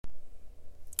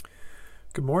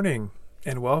Good morning,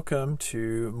 and welcome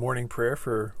to morning prayer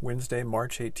for Wednesday,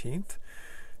 March 18th,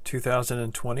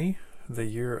 2020, the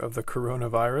year of the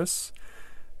coronavirus.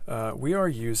 We are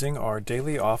using our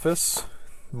daily office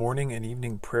morning and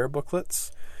evening prayer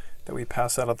booklets that we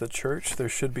pass out of the church. There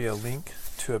should be a link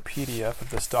to a PDF of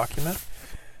this document.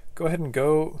 Go ahead and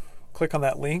click on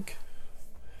that link,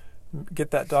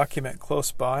 get that document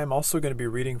close by. I'm also going to be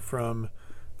reading from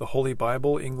the Holy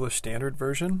Bible, English Standard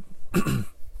Version.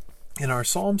 In our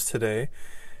Psalms today,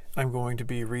 I'm going to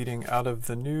be reading out of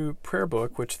the new prayer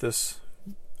book, which this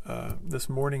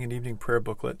morning and evening prayer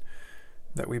booklet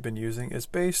that we've been using is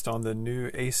based on the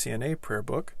new ACNA prayer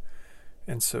book,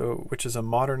 which is a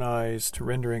modernized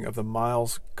rendering of the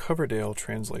Miles Coverdale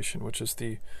translation, which is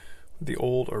the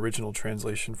old original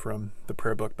translation from the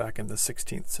prayer book back in the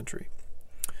 16th century.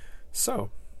 So,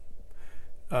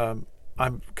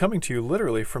 I'm coming to you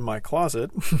literally from my closet.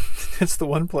 It's the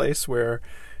one place where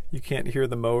you can't hear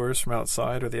the mowers from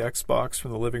outside or the Xbox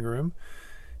from the living room.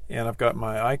 And I've got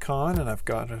my icon and I've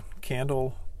got a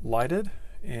candle lighted.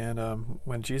 And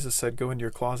when Jesus said, go into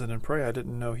your closet and pray, I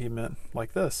didn't know he meant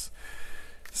like this.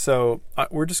 So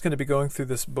we're just going to be going through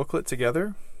this booklet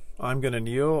together. I'm going to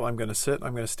kneel, I'm going to sit,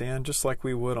 I'm going to stand, just like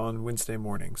we would on Wednesday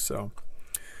morning. So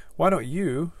why don't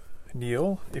you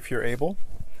kneel if you're able?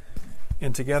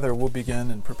 And together we'll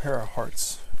begin and prepare our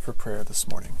hearts for prayer this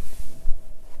morning.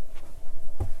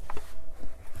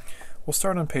 We'll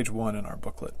start on page 1 in our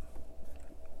booklet.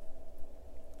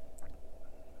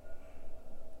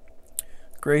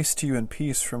 Grace to you and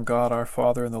peace from God our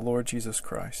Father and the Lord Jesus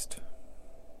Christ.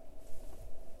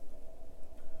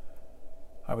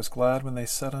 I was glad when they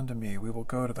said unto me, we will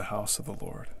go to the house of the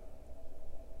Lord.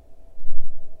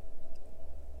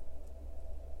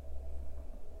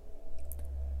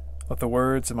 Let the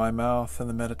words of my mouth and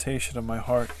the meditation of my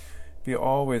heart be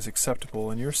always acceptable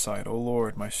in your sight, O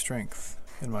Lord, my strength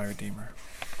and my Redeemer.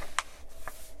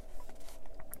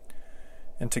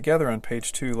 And together on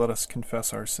page 2, let us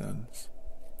confess our sins.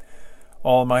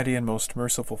 Almighty and most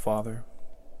merciful Father,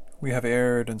 we have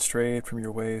erred and strayed from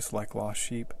your ways like lost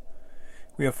sheep.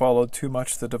 We have followed too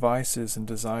much the devices and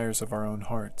desires of our own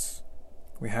hearts.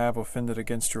 We have offended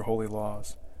against your holy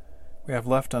laws. We have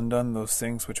left undone those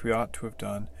things which we ought to have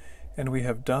done, and we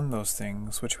have done those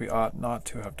things which we ought not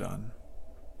to have done.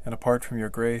 And apart from your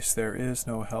grace there is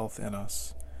no health in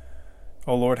us.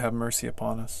 O Lord, have mercy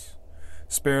upon us.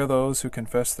 Spare those who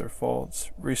confess their faults.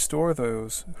 Restore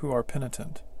those who are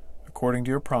penitent. According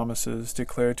to your promises,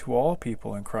 declare to all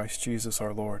people in Christ Jesus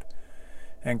our Lord.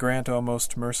 And grant, O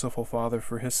most merciful Father,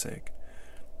 for his sake,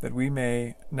 that we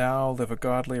may now live a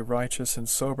godly, righteous, and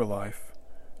sober life,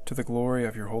 to the glory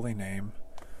of your holy name.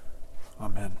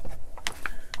 Amen.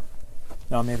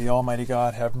 Now may the Almighty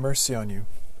God have mercy on you,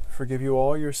 forgive you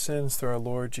all your sins through our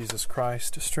Lord Jesus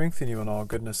Christ, strengthen you in all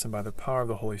goodness, and by the power of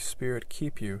the Holy Spirit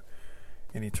keep you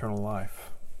in eternal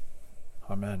life.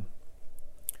 Amen.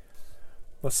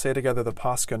 Let's say together the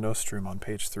Pascha Nostrum on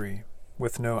page 3,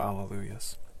 with no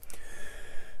Alleluias.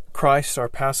 Christ, our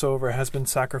Passover, has been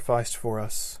sacrificed for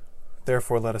us.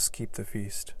 Therefore let us keep the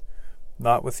feast,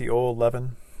 not with the old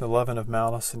leaven, the leaven of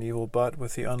malice and evil, but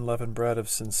with the unleavened bread of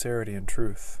sincerity and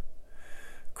truth.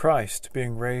 Christ,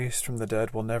 being raised from the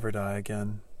dead, will never die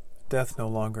again. Death no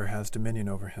longer has dominion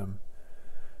over him.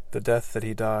 The death that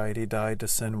he died to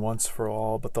sin once for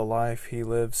all, but the life he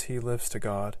lives to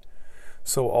God.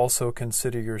 So also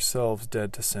consider yourselves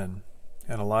dead to sin,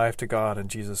 and alive to God in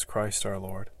Jesus Christ our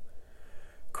Lord.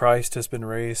 Christ has been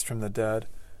raised from the dead,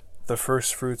 the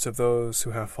firstfruits of those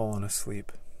who have fallen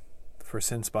asleep. For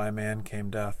since by a man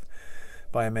came death,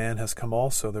 by a man has come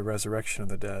also the resurrection of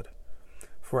the dead.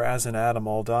 For as in Adam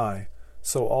all die,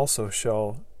 so also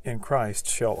in Christ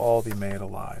shall all be made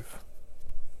alive.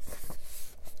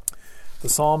 The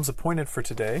Psalms appointed for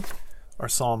today are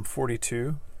Psalm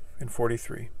 42 and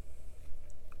 43.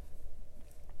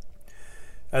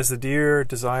 As the deer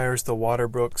desires the water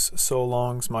brooks, so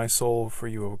longs my soul for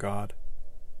you, O God.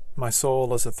 My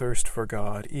soul is athirst for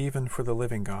God, even for the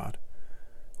living God.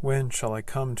 When shall I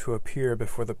come to appear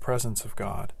before the presence of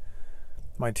God?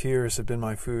 My tears have been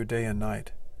my food day and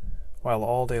night, while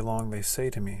all day long they say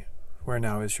to me, where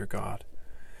now is your God?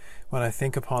 When I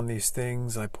think upon these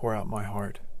things, I pour out my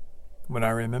heart. When I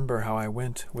remember how I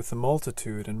went with the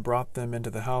multitude and brought them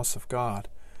into the house of God,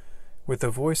 with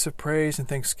a voice of praise and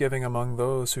thanksgiving among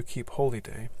those who keep holy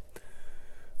day.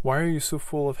 Why are you so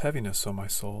full of heaviness, O my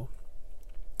soul?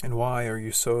 And why are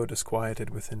you so disquieted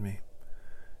within me?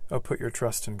 O put your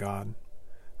trust in God,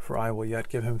 for I will yet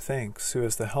give him thanks, who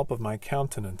is the help of my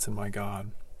countenance and my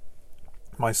God.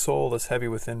 My soul is heavy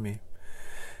within me.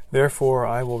 Therefore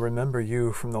I will remember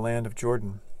you from the land of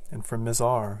Jordan, and from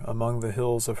Mizar among the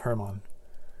hills of Hermon.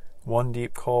 One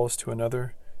deep calls to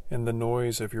another in the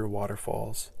noise of your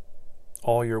waterfalls.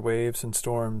 All your waves and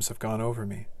storms have gone over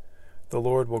me. The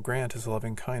Lord will grant his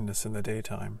loving kindness in the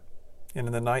daytime, and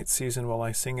in the night season will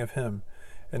I sing of him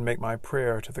and make my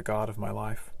prayer to the God of my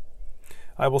life.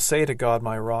 I will say to God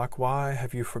my rock, why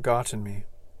have you forgotten me?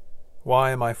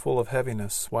 Why am I full of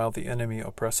heaviness while the enemy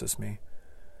oppresses me?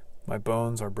 My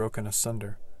bones are broken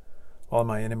asunder, while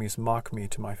my enemies mock me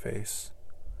to my face.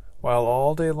 While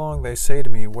all day long they say to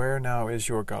me, where now is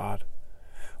your God?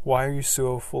 Why are you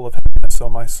so full of heaviness, O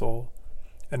my soul?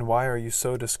 And why are you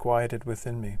so disquieted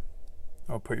within me?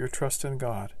 O put your trust in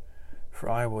God, for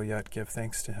I will yet give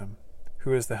thanks to him,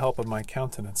 who is the help of my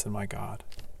countenance and my God.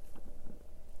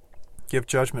 Give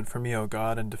judgment for me, O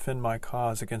God, and defend my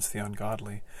cause against the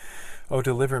ungodly. O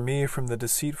deliver me from the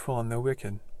deceitful and the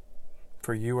wicked,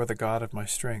 for you are the God of my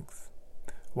strength.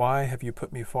 Why have you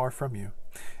put me far from you?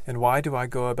 And why do I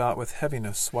go about with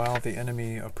heaviness while the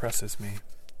enemy oppresses me?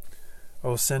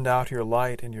 O send out your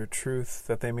light and your truth,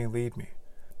 that they may lead me,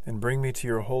 and bring me to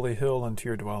your holy hill and to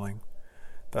your dwelling,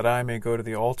 that I may go to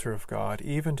the altar of God,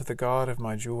 even to the God of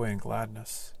my joy and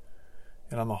gladness.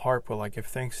 And on the harp will I give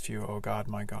thanks to you, O God,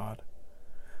 my God.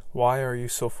 Why are you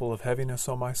so full of heaviness,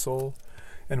 O my soul?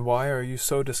 And why are you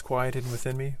so disquieted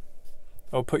within me?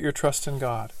 O put your trust in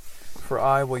God, for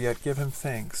I will yet give him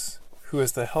thanks, who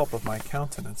is the help of my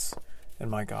countenance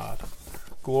and my God.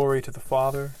 Glory to the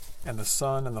Father, and the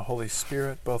Son, and the Holy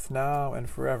Spirit, both now and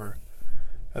forever,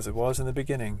 as it was in the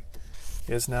beginning,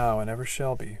 is now, and ever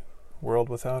shall be, world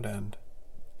without end.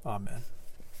 Amen.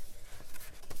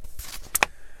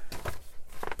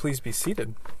 Please be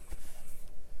seated.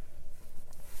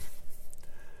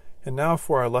 And now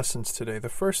for our lessons today. The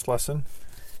first lesson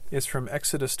is from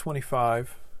Exodus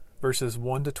 25, verses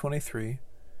 1 to 23,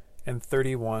 and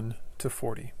 31 to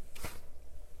 40.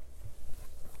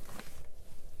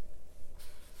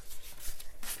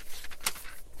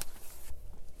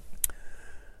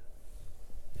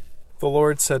 The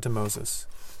Lord said to Moses,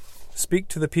 "Speak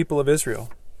to the people of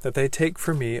Israel, that they take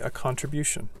for me a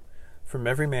contribution. From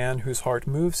every man whose heart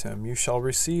moves him, you shall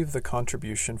receive the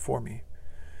contribution for me.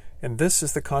 And this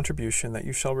is the contribution that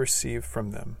you shall receive from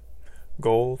them: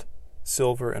 gold,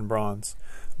 silver, and bronze,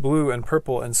 blue and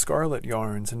purple and scarlet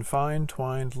yarns, and fine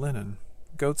twined linen,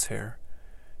 goat's hair,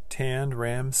 tanned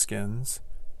ram skins,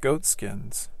 goat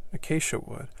skins, acacia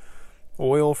wood,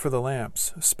 oil for the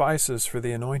lamps, spices for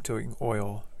the anointing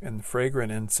oil, and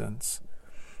fragrant incense,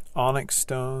 onyx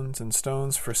stones, and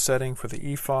stones for setting for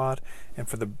the ephod and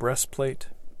for the breastplate.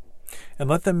 And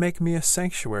let them make me a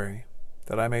sanctuary,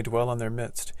 that I may dwell in their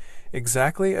midst,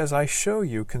 exactly as I show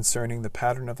you concerning the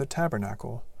pattern of the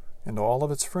tabernacle, and all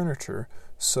of its furniture,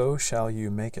 so shall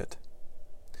you make it.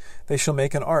 They shall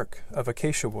make an ark of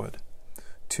acacia wood.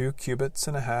 2 cubits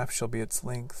and a half shall be its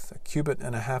length, 1 cubit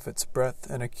and a half its breadth,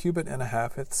 and 1 cubit and a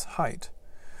half its height.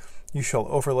 You shall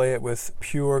overlay it with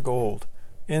pure gold.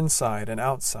 Inside and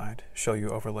outside shall you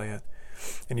overlay it,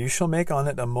 and you shall make on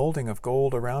it a molding of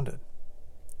gold around it.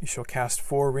 You shall cast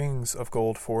 4 rings of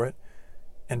gold for it,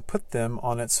 and put them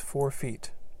on its 4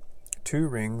 feet, 2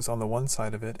 rings on the one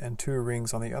side of it, and 2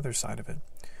 rings on the other side of it.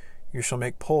 You shall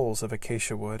make poles of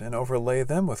acacia wood, and overlay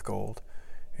them with gold,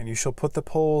 and you shall put the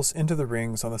poles into the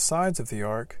rings on the sides of the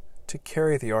ark, to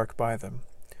carry the ark by them.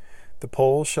 The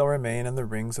poles shall remain in the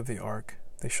rings of the ark,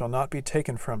 they shall not be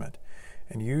taken from it,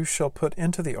 and you shall put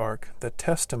into the ark the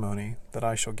testimony that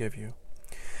I shall give you.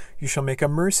 You shall make a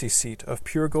mercy seat of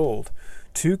pure gold.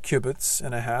 2 cubits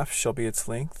and a half shall be its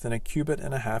length, and 1 cubit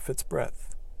and a half its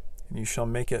breadth. And you shall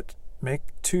make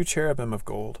 2 cherubim of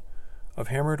gold. Of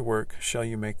hammered work shall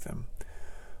you make them,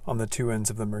 on the 2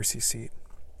 ends of the mercy seat.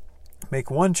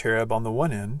 Make 1 cherub on the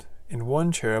one end, and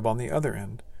 1 cherub on the other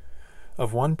end.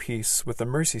 Of one piece with the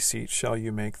mercy seat shall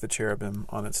you make the cherubim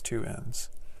on its 2 ends.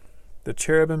 The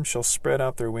cherubim shall spread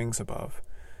out their wings above,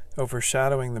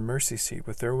 overshadowing the mercy seat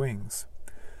with their wings.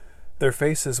 Their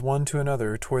faces one to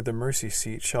another toward the mercy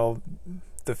seat shall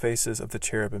the faces of the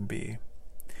cherubim be.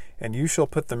 And you shall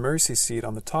put the mercy seat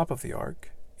on the top of the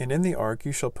ark, and in the ark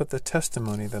you shall put the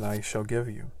testimony that I shall give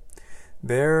you.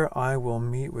 There I will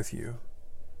meet with you.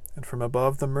 And from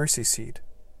above the mercy seat,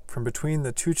 from between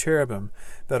the 2 cherubim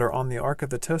that are on the ark of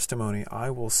the testimony,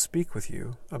 I will speak with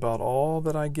you about all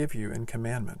that I give you in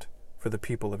commandment for the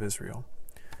people of Israel.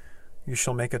 You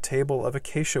shall make a table of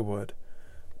acacia wood.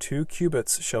 2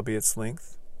 cubits shall be its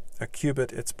length, 1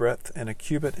 cubit its breadth, and 1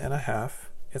 cubit and a half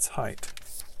its height.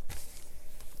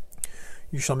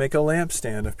 You shall make a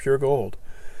lampstand of pure gold.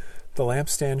 The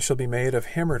lampstand shall be made of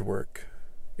hammered work,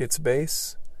 its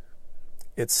base,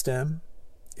 its stem,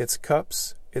 its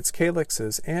cups, its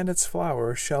calyxes and its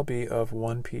flower shall be of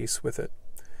one piece with it.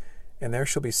 And there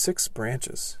shall be 6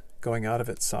 branches going out of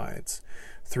its sides,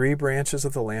 3 branches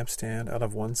of the lampstand out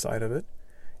of one side of it,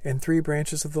 and 3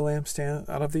 branches of the lampstand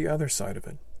out of the other side of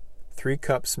it. 3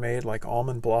 cups made like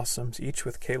almond blossoms, each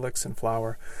with calyx and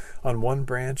flower, on one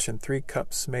branch, and 3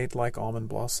 cups made like almond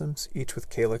blossoms, each with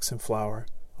calyx and flower,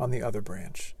 on the other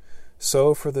branch.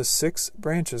 So for the 6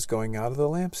 branches going out of the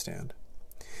lampstand.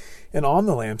 And on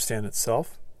the lampstand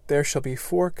itself there shall be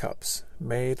 4 cups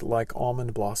made like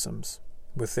almond blossoms,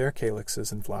 with their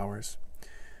calyxes and flowers,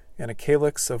 and a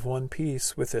calyx of one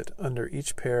piece with it under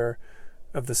each pair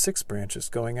of the 6 branches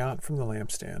going out from the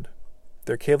lampstand.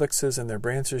 Their calyxes and their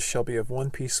branches shall be of one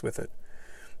piece with it,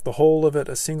 the whole of it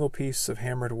a single piece of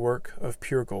hammered work of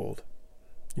pure gold.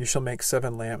 You shall make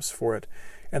 7 lamps for it,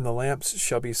 and the lamps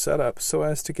shall be set up so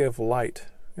as to give light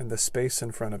in the space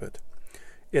in front of it.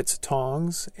 Its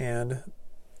tongs and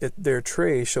their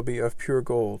tray shall be of pure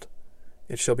gold.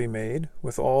 It shall be made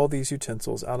with all these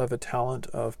utensils out of a talent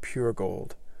of pure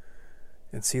gold.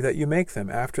 And see that you make them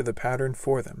after the pattern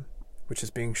for them, which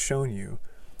is being shown you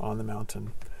on the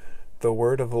mountain. The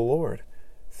word of the Lord.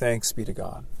 Thanks be to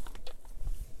God.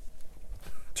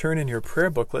 Turn in your prayer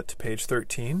booklet to page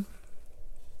 13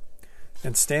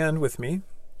 and stand with me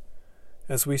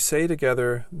as we say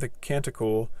together the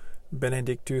canticle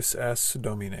Benedictus es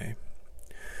Domine.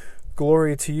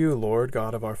 Glory to you, Lord,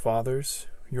 God of our fathers.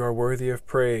 You are worthy of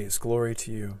praise. Glory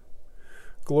to you.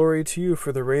 Glory to you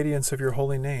for the radiance of your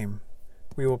holy name.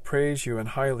 We will praise you and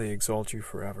highly exalt you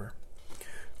forever.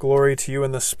 Glory to you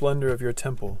in the splendor of your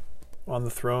temple. On the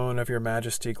throne of your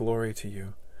majesty, glory to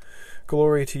you.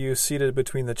 Glory to you seated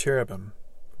between the cherubim.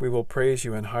 We will praise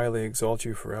you and highly exalt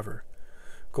you forever.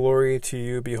 Glory to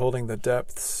you beholding the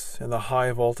depths in the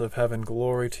high vault of heaven.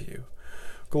 Glory to you.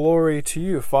 Glory to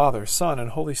you, Father, Son, and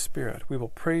Holy Spirit. We will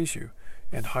praise you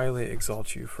and highly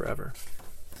exalt you forever.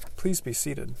 Please be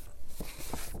seated.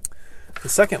 The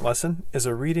second lesson is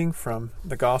a reading from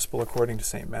the Gospel according to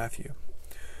St. Matthew,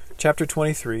 chapter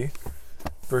 23,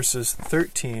 verses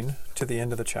 13 to the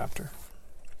end of the chapter.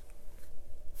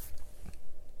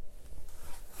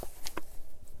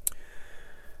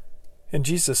 And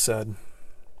Jesus said,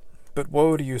 "But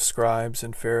woe to you, scribes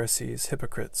and Pharisees,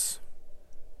 hypocrites,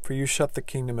 for you shut the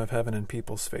kingdom of heaven in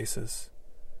people's faces.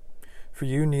 For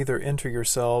you neither enter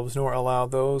yourselves, nor allow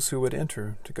those who would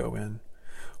enter to go in.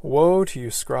 Woe to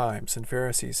you, scribes and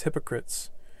Pharisees,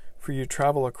 hypocrites, for you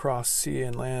travel across sea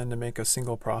and land to make a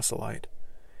single proselyte.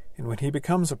 And when he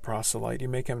becomes a proselyte, you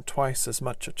make him twice as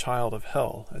much a child of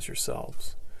hell as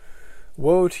yourselves.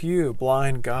 Woe to you,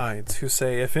 blind guides, who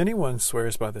say, if anyone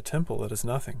swears by the temple, it is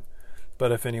nothing.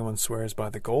 But if anyone swears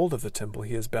by the gold of the temple,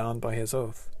 he is bound by his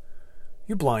oath.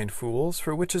 You blind fools,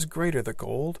 for which is greater, the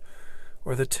gold,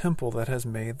 or the temple that has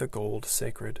made the gold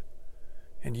sacred?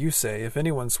 And you say, if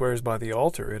anyone swears by the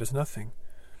altar, it is nothing.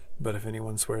 But if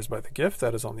anyone swears by the gift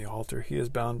that is on the altar, he is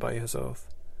bound by his oath.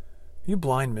 You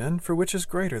blind men, for which is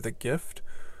greater, the gift,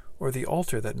 or the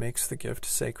altar that makes the gift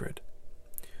sacred?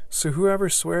 So whoever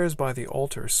swears by the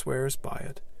altar swears by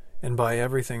it, and by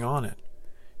everything on it.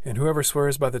 And whoever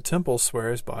swears by the temple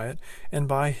swears by it, and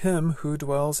by him who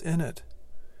dwells in it.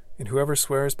 And whoever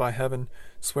swears by heaven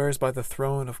swears by the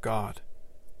throne of God,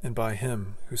 and by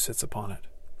him who sits upon it.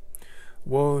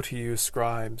 Woe to you,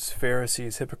 scribes,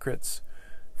 Pharisees, hypocrites,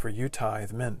 for you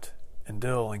tithe mint, and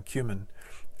dill, and cumin,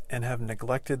 and have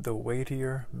neglected the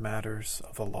weightier matters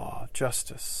of the law,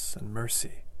 justice, and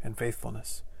mercy, and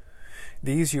faithfulness.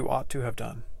 These you ought to have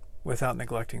done, without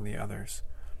neglecting the others.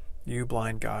 You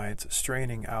blind guides,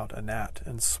 straining out a gnat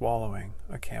and swallowing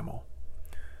a camel.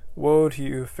 Woe to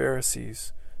you,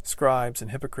 Pharisees, scribes,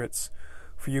 and hypocrites,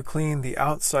 for you clean the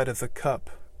outside of the cup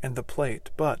and the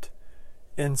plate, but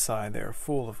inside they are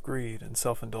full of greed and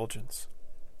self-indulgence.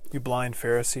 You blind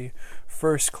Pharisee,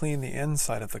 first clean the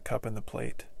inside of the cup and the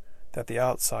plate, that the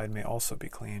outside may also be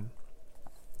clean.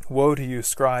 Woe to you,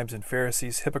 scribes and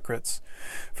Pharisees, hypocrites,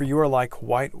 for you are like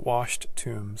whitewashed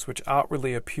tombs, which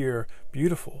outwardly appear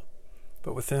beautiful,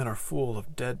 but within are full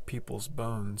of dead people's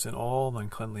bones and all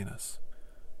uncleanliness.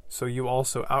 So you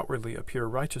also outwardly appear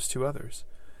righteous to others,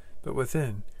 but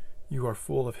within you are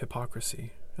full of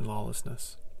hypocrisy and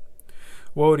lawlessness.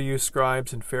 Woe to you,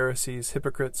 scribes and Pharisees,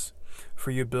 hypocrites,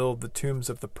 for you build the tombs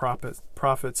of the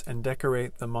prophets and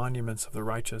decorate the monuments of the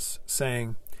righteous,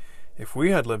 saying, if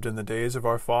we had lived in the days of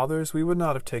our fathers, we would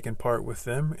not have taken part with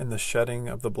them in the shedding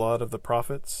of the blood of the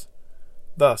prophets.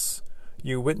 Thus,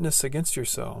 you witness against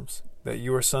yourselves that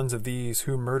you are sons of these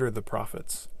who murdered the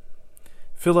prophets.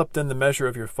 Fill up then the measure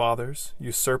of your fathers,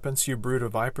 you serpents, you brood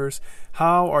of vipers.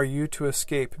 How are you to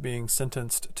escape being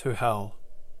sentenced to hell?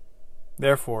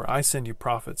 Therefore I send you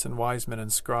prophets and wise men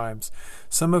and scribes,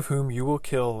 some of whom you will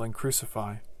kill and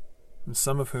crucify, and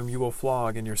some of whom you will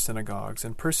flog in your synagogues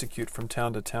and persecute from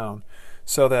town to town,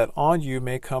 so that on you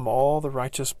may come all the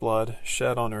righteous blood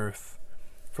shed on earth,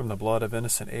 from the blood of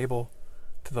innocent Abel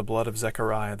to the blood of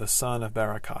Zechariah the son of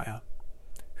Berechiah,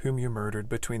 whom you murdered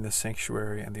between the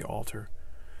sanctuary and the altar.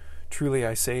 Truly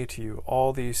I say to you,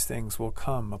 all these things will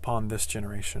come upon this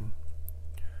generation.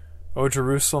 O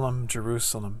Jerusalem,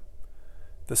 Jerusalem,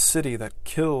 the city that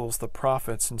kills the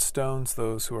prophets and stones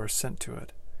those who are sent to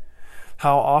it.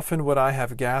 How often would I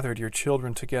have gathered your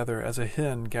children together as a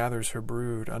hen gathers her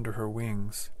brood under her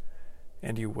wings,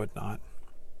 and you would not.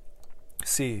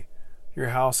 See, your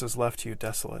house is left to you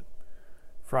desolate.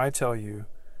 For I tell you,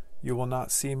 you will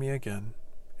not see me again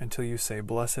until you say,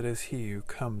 Blessed is he who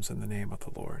comes in the name of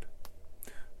the Lord.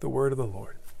 The word of the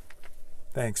Lord.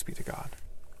 Thanks be to God.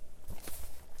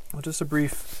 Well, just a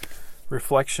brief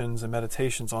reflections and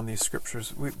meditations on these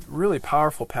scriptures. Really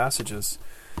powerful passages.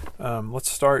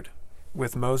 Let's start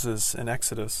with Moses in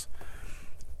Exodus.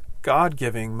 God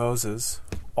giving Moses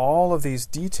all of these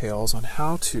details on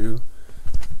how to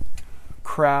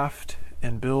craft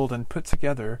and build and put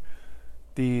together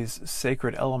these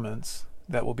sacred elements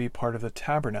that will be part of the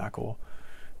tabernacle,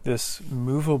 this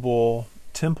movable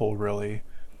temple, really,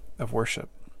 of worship.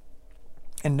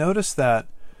 And notice that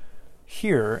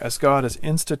here, as God is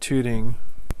instituting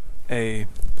a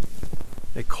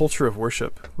culture of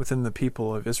worship within the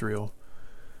people of Israel,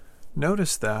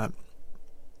 notice that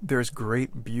there's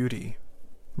great beauty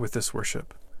with this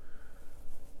worship.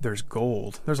 There's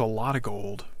gold. There's a lot of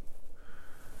gold.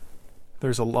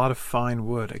 There's a lot of fine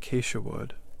wood, acacia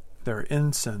wood. There are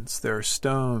incense. There are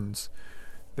stones.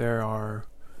 There are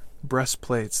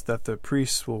breastplates that the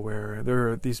priests will wear. There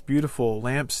are these beautiful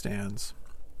lampstands.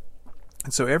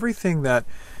 And so everything that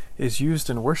is used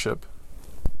in worship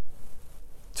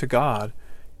to God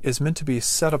is meant to be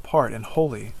set apart and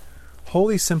holy.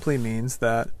 Holy simply means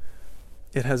that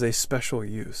it has a special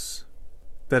use,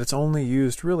 that it's only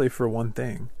used really for one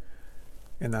thing,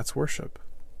 and that's worship.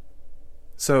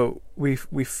 So we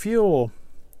feel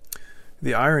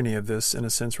the irony of this in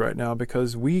a sense right now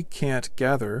because we can't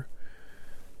gather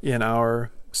in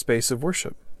our space of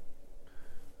worship.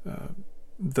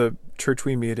 The church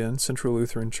we meet in, Central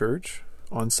Lutheran Church,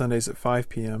 on Sundays at 5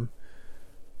 p.m.,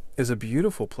 is a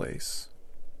beautiful place.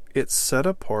 It's set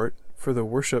apart for the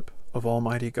worship of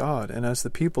Almighty God. And as the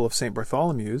people of St.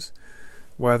 Bartholomew's,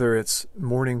 whether it's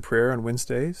morning prayer on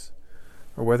Wednesdays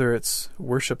or whether it's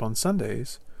worship on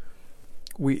Sundays,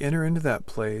 we enter into that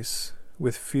place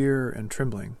with fear and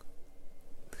trembling,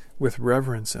 with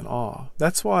reverence and awe.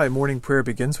 That's why morning prayer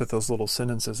begins with those little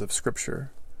sentences of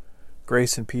Scripture.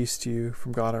 Grace and peace to you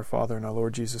from God our Father and our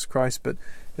Lord Jesus Christ, but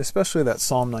especially that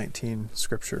Psalm 19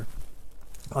 scripture.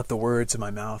 Let the words of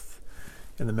my mouth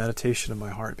and the meditation of my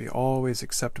heart be always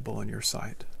acceptable in your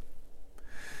sight.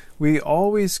 We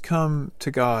always come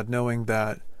to God knowing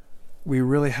that we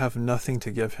really have nothing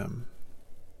to give him.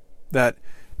 That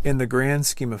in the grand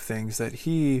scheme of things, that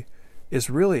he is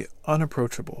really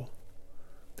unapproachable.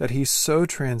 That he's so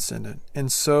transcendent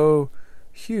and so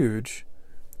huge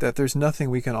that there's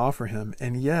nothing we can offer him,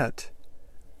 and yet,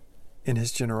 in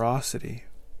his generosity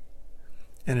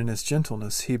and in his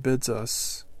gentleness, he bids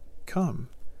us come,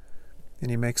 and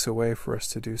he makes a way for us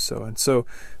to do so. And so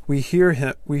we hear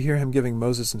him giving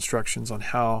Moses instructions on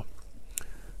how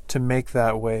to make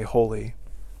that way holy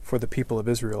for the people of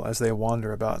Israel as they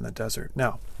wander about in the desert.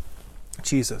 Now,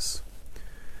 Jesus,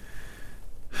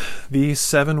 these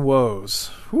 7 woes.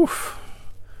 Whew.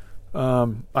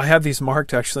 I have these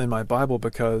marked actually in my Bible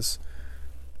because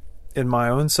in my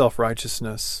own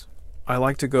self-righteousness, I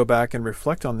like to go back and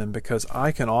reflect on them because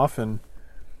I can often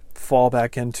fall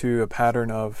back into a pattern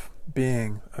of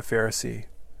being a Pharisee,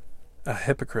 a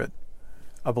hypocrite,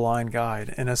 a blind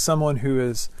guide. And as someone who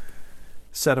is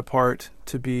set apart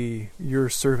to be your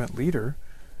servant leader,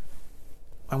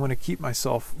 I want to keep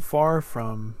myself far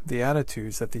from the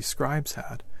attitudes that these scribes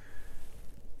had.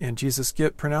 And Jesus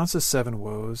pronounces 7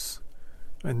 woes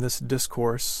in this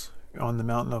discourse on the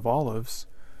Mountain of Olives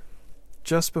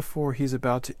just before he's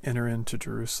about to enter into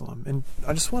Jerusalem. And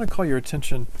I just want to call your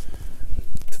attention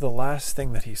to the last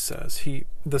thing that he says.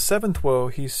 The 7th woe,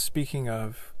 he's speaking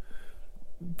of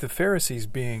the Pharisees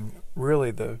being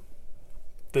really the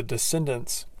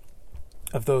descendants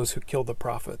of those who killed the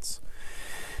prophets.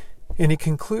 And he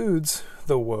concludes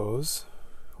the woes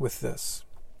with this.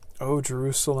 O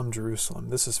Jerusalem,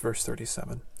 Jerusalem, this is verse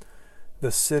 37,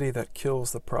 the city that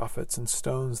kills the prophets and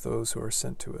stones those who are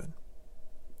sent to it.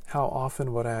 How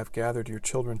often would I have gathered your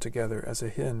children together as a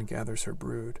hen gathers her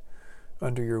brood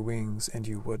under your wings, and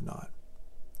you would not.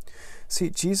 See,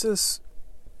 Jesus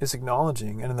is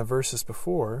acknowledging, and in the verses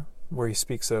before, where he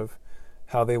speaks of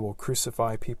how they will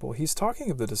crucify people, he's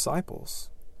talking of the disciples,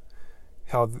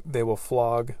 how they will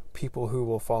flog people who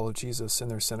will follow Jesus in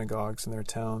their synagogues, in their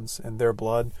towns, and their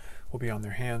blood will be on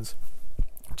their hands.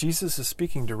 Jesus is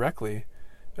speaking directly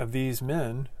of these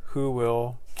men who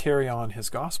will carry on his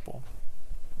gospel.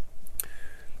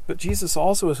 But Jesus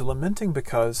also is lamenting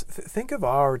because think of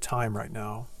our time right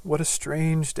now. What a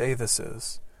strange day this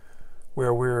is,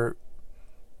 where we're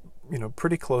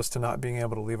pretty close to not being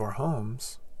able to leave our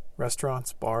homes.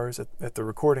 Restaurants, bars, at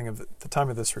the time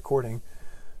of this recording,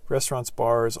 restaurants,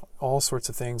 bars, all sorts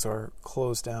of things are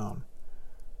closed down.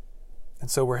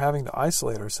 And so we're having to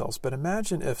isolate ourselves. But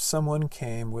imagine if someone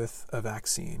came with a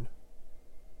vaccine.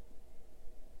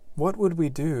 What would we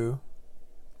do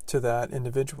to that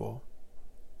individual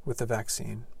with the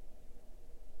vaccine?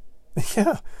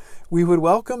 Yeah, we would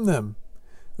welcome them.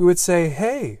 We would say,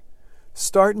 hey,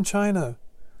 start in China,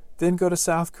 then go to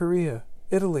South Korea,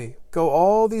 Italy, go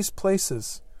all these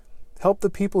places. Help the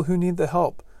people who need the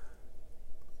help.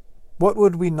 What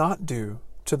would we not do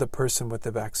to the person with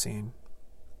the vaccine?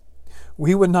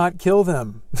 We would not kill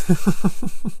them.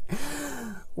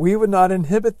 We would not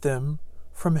inhibit them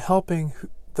from helping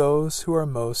those who are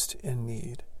most in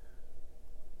need.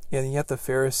 And yet the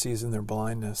Pharisees in their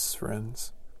blindness,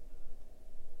 friends,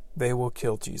 they will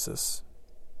kill Jesus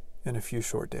in a few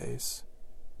short days.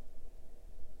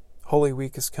 Holy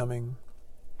Week is coming.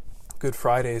 Good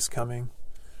Friday is coming.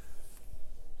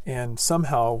 And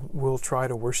somehow we'll try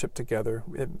to worship together.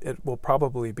 It will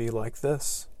probably be like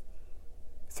this,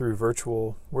 through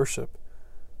virtual worship.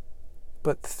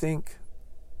 But think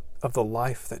of the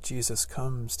life that Jesus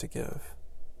comes to give.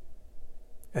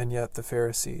 And yet the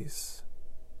Pharisees,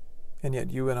 and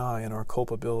yet you and I in our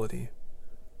culpability,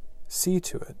 see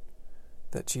to it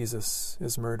that Jesus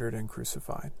is murdered and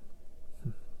crucified.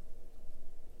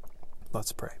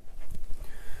 Let's pray.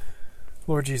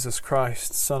 Lord Jesus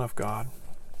Christ, Son of God,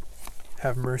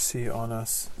 have mercy on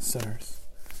us sinners.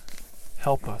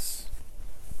 Help us.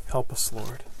 Help us,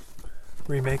 Lord.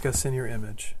 Remake us in your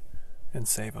image and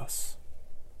save us.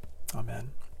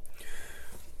 Amen.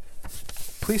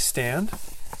 Please stand.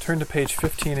 Turn to page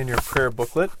 15 in your prayer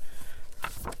booklet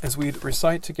as we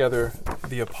recite together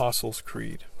the Apostles'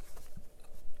 Creed.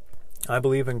 I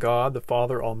believe in God, the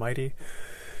Father Almighty,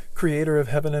 creator of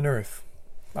heaven and earth.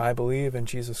 I believe in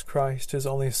Jesus Christ, his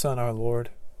only Son, our Lord.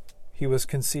 He was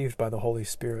conceived by the Holy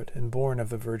Spirit and born of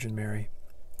the Virgin Mary.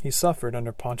 He suffered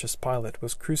under Pontius Pilate,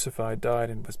 was crucified, died,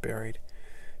 and was buried.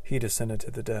 He descended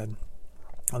to the dead.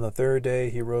 On the third day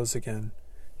he rose again.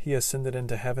 He ascended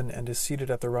into heaven and is seated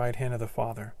at the right hand of the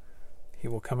Father. He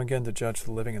will come again to judge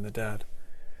the living and the dead.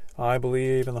 I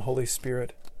believe in the Holy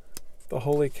Spirit, the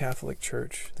Holy Catholic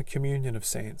Church, the communion of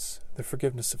saints, the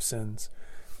forgiveness of sins,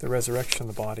 the resurrection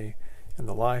of the body, and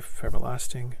the life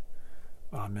everlasting.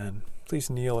 Amen. Please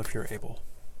kneel if you're able.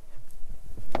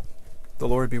 The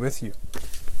Lord be with you.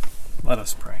 Let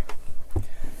us pray.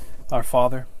 Our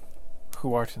Father,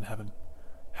 who art in heaven,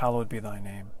 hallowed be thy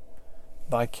name.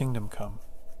 Thy kingdom come.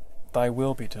 Thy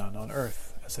will be done on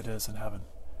earth as it is in heaven.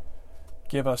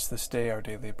 Give us this day our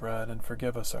daily bread, and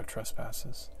forgive us our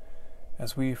trespasses,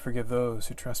 as we forgive those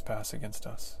who trespass against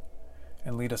us.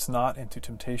 And lead us not into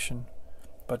temptation,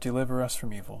 but deliver us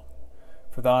from evil.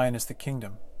 For thine is the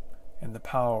kingdom, and the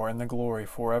power, and the glory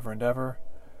forever and ever.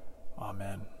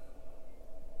 Amen.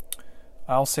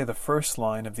 I'll say the first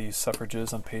line of these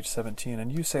suffrages on page 17,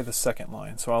 and you say the second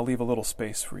line, so I'll leave a little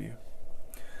space for you.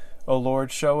 O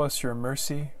Lord, show us your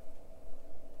mercy.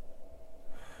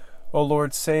 O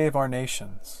Lord, save our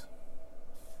nations.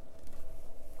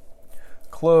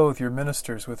 Clothe your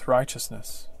ministers with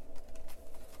righteousness.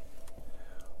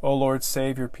 O Lord,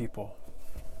 save your people.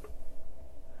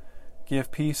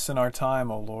 Give peace in our time,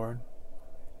 O Lord.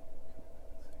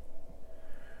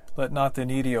 Let not the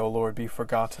needy, O Lord, be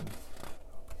forgotten.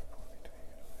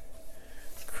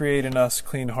 Create in us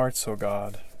clean hearts, O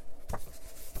God.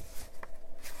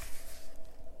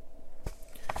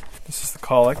 This is the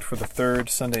collect for the third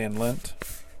Sunday in Lent.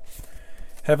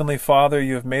 Heavenly Father,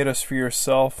 you have made us for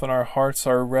yourself, and our hearts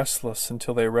are restless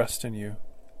until they rest in you.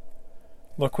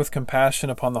 Look with compassion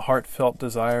upon the heartfelt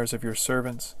desires of your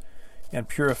servants, and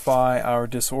purify our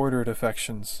disordered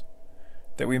affections,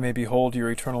 that we may behold your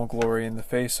eternal glory in the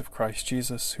face of Christ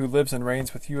Jesus, who lives and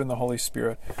reigns with you in the Holy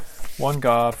Spirit, one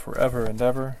God, forever and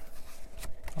ever.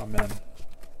 Amen.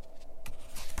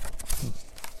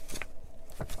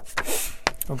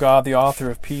 O God, the author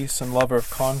of peace and lover of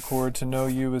concord, to know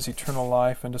you as eternal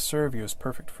life and to serve you as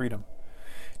perfect freedom,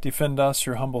 defend us,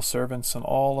 your humble servants, in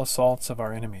all assaults of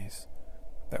our enemies,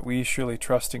 that we, surely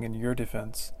trusting in your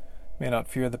defense, may not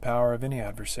fear the power of any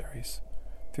adversaries.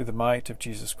 Through the might of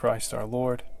Jesus Christ our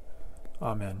Lord.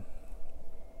 Amen.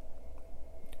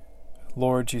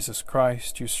 Lord Jesus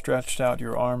Christ, you stretched out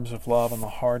your arms of love on the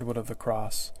hardwood of the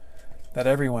cross, that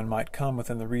everyone might come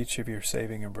within the reach of your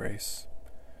saving embrace.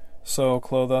 So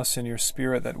clothe us in your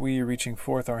Spirit, that we, reaching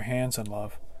forth our hands in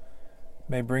love,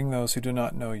 may bring those who do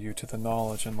not know you to the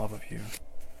knowledge and love of you,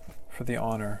 for the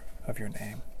honor of your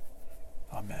name.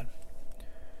 Amen.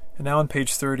 And now on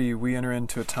page 30, we enter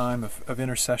into a time of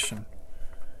intercession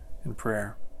and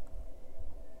prayer.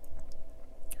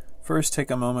 First,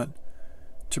 take a moment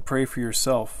to pray for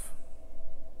yourself,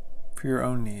 for your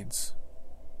own needs.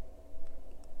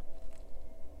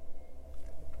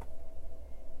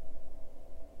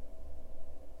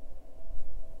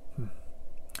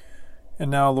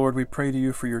 And now, Lord, we pray to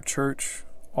you for your church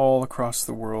all across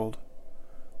the world,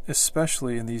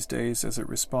 especially in these days as it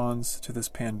responds to this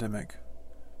pandemic.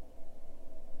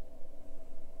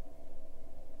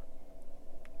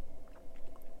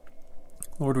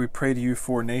 Lord, we pray to you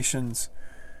for nations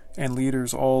and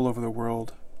leaders all over the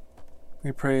world.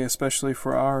 We pray especially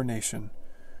for our nation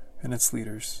and its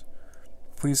leaders.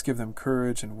 Please give them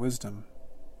courage and wisdom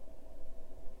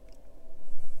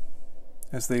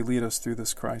as they lead us through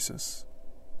this crisis.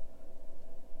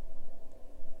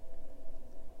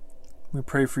 We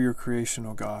pray for your creation,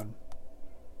 O God,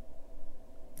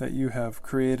 that you have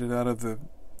created out of the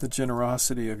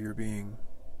generosity of your being.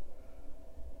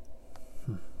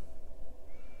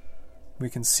 We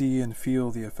can see and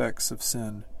feel the effects of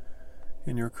sin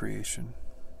in your creation.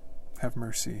 Have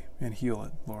mercy and heal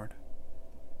it, Lord.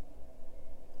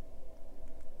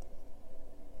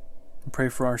 We pray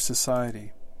for our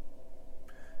society.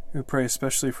 We pray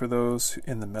especially for those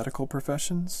in the medical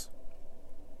professions,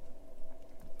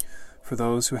 for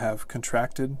those who have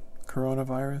contracted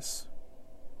coronavirus,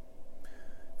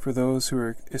 for those who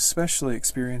are especially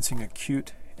experiencing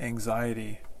acute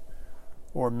anxiety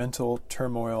or mental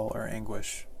turmoil or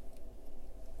anguish.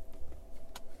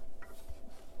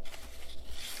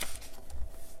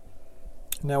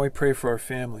 Now we pray for our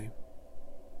family,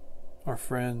 our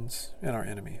friends, and our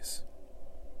enemies.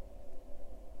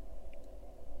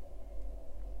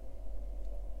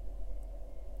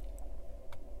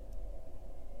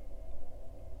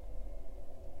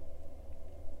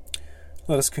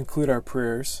 Let us conclude our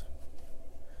prayers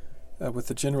with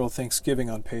the general thanksgiving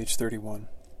on page 31.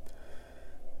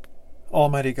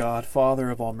 Almighty God, Father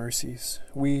of all mercies,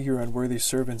 we, your unworthy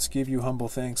servants, give you humble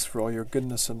thanks for all your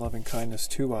goodness and loving kindness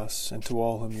to us and to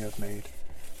all whom you have made.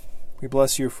 We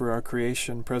bless you for our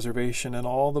creation, preservation, and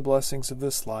all the blessings of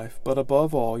this life, but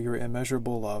above all your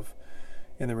immeasurable love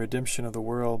in the redemption of the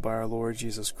world by our Lord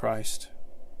Jesus Christ,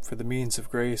 for the means of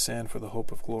grace and for the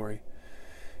hope of glory.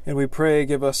 And we pray,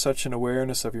 give us such an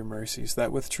awareness of your mercies,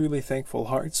 that with truly thankful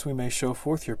hearts we may show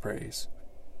forth your praise,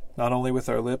 not only with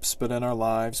our lips, but in our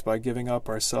lives, by giving up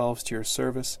ourselves to your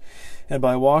service, and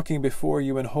by walking before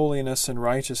you in holiness and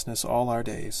righteousness all our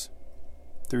days.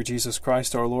 Through Jesus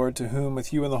Christ our Lord, to whom,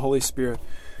 with you and the Holy Spirit,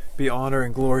 be honor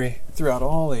and glory throughout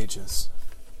all ages.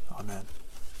 Amen.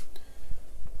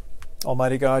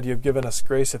 Almighty God, you have given us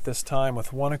grace at this time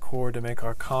with one accord to make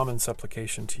our common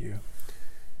supplication to you.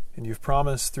 And you've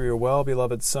promised through your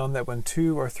well-beloved Son that when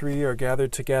 2 or 3 are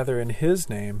gathered together in his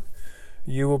name,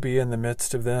 you will be in the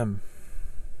midst of them.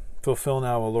 Fulfill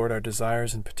now, O Lord, our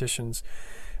desires and petitions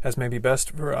as may be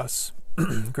best for us,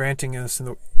 granting us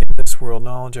in this world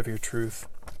knowledge of your truth,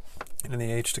 and in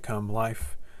the age to come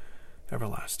life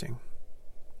everlasting.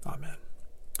 Amen.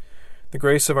 The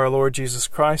grace of our Lord Jesus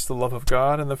Christ, the love of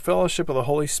God, and the fellowship of the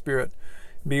Holy Spirit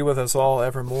be with us all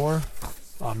evermore.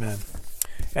 Amen.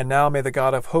 And now may the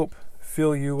God of hope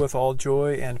fill you with all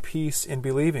joy and peace in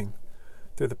believing,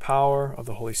 through the power of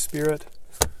the Holy Spirit.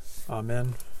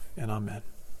 Amen and amen.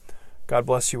 God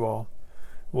bless you all.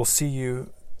 We'll see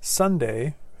you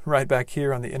Sunday right back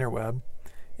here on the interweb.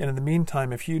 And in the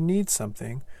meantime, if you need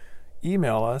something,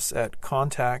 email us at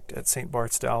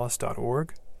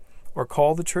contact@stbartsdallas.org or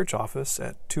call the church office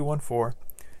at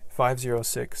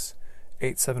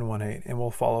 214-506-8718, and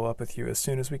we'll follow up with you as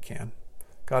soon as we can.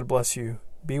 God bless you.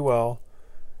 Be well,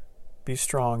 be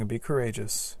strong, and be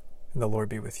courageous, and the Lord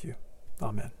be with you.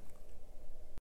 Amen.